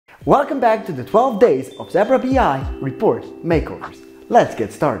Welcome back to the 12 days of Zebra BI report makeovers. Let's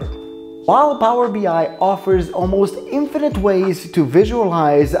get started. While Power BI offers almost infinite ways to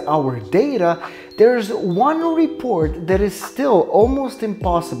visualize our data, there's one report that is still almost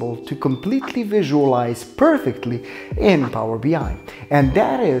impossible to completely visualize perfectly in Power BI, and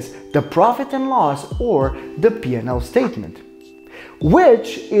that is the profit and loss, or the P&L statement,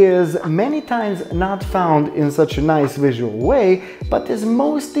 which is many times not found in such a nice visual way, but is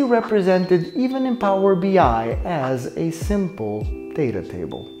mostly represented even in Power BI as a simple data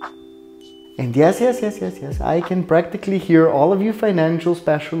table. And yes, I can practically hear all of you financial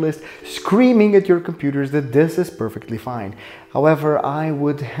specialists screaming at your computers that this is perfectly fine. However, I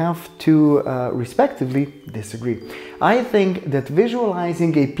would have to respectively disagree. I think that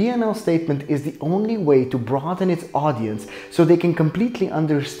visualizing a P&L statement is the only way to broaden its audience so they can completely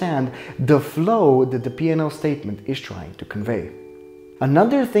understand the flow that the P&L statement is trying to convey.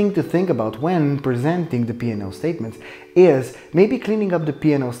 Another thing to think about when presenting the P&L statements is maybe cleaning up the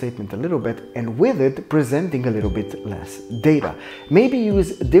P&L statement a little bit, and with it presenting a little bit less data. Maybe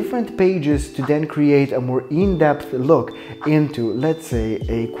use different pages to then create a more in-depth look into, let's say,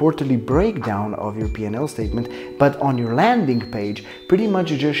 a quarterly breakdown of your P&L statement, but on your landing page pretty much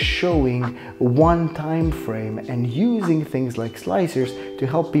just showing one time frame and using things like slicers to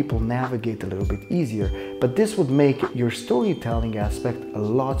help people navigate a little bit easier. But this would make your storytelling aspect a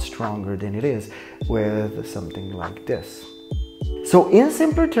lot stronger than it is with something like this. So in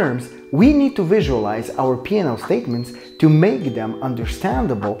simpler terms, we need to visualize our P&L statements to make them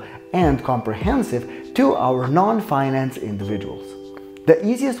understandable and comprehensive to our non-finance individuals. The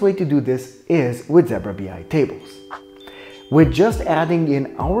easiest way to do this is with Zebra BI tables. With just adding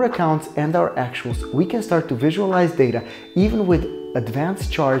in our accounts and our actuals, we can start to visualize data even with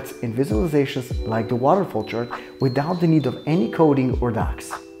advanced charts and visualizations like the waterfall chart without the need of any coding or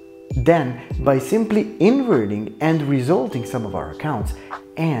docs. Then, by simply inverting and resulting some of our accounts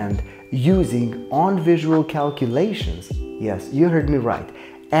and using on-visual calculations, yes, you heard me right,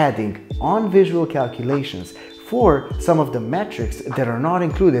 adding on-visual calculations for some of the metrics that are not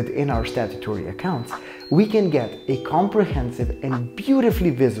included in our statutory accounts, we can get a comprehensive and beautifully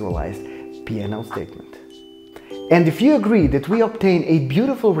visualized P&L statement. And if you agree that we obtain a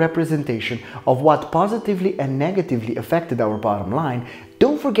beautiful representation of what positively and negatively affected our bottom line,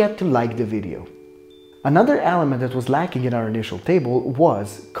 don't forget to like the video. Another element that was lacking in our initial table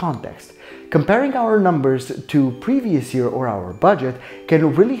was context. Comparing our numbers to previous year or our budget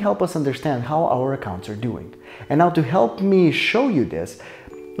can really help us understand how our accounts are doing. And now, to help me show you this,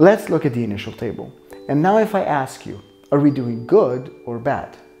 let's look at the initial table. And now if I ask you, are we doing good or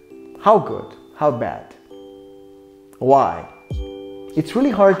bad? How good? How bad? Why? It's really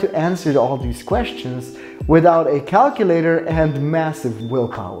hard to answer all these questions without a calculator and massive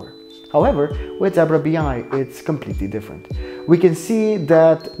willpower. However, with Zebra BI, it's completely different. We can see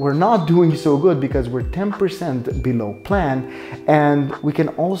that we're not doing so good because we're 10% below plan, and we can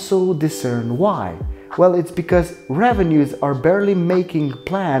also discern why. Well, it's because revenues are barely making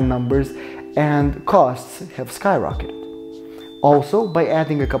plan numbers and costs have skyrocketed. Also, by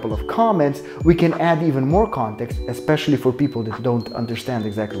adding a couple of comments, we can add even more context, especially for people that don't understand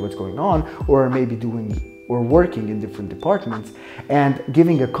exactly what's going on, or are maybe doing or working in different departments, and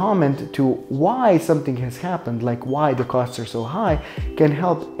giving a comment to why something has happened, like why the costs are so high, can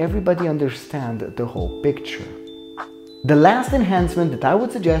help everybody understand the whole picture. The last enhancement that I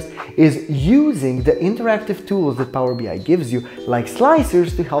would suggest is using the interactive tools that Power BI gives you, like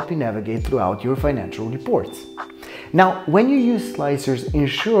slicers, to help you navigate throughout your financial reports. Now, when you use slicers,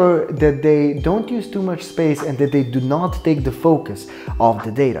 ensure that they don't use too much space and that they do not take the focus of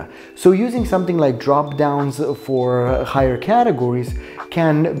the data. So using something like drop downs for higher categories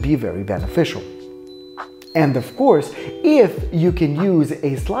can be very beneficial. And of course, if you can use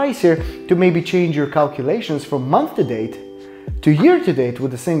a slicer to maybe change your calculations from month to date to year to date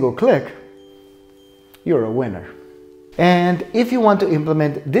with a single click, you're a winner. And if you want to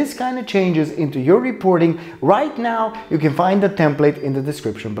implement this kind of changes into your reporting right now, you can find the template in the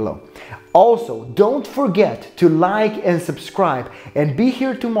description below. Also, don't forget to like and subscribe, and be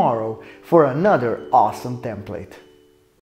here tomorrow for another awesome template.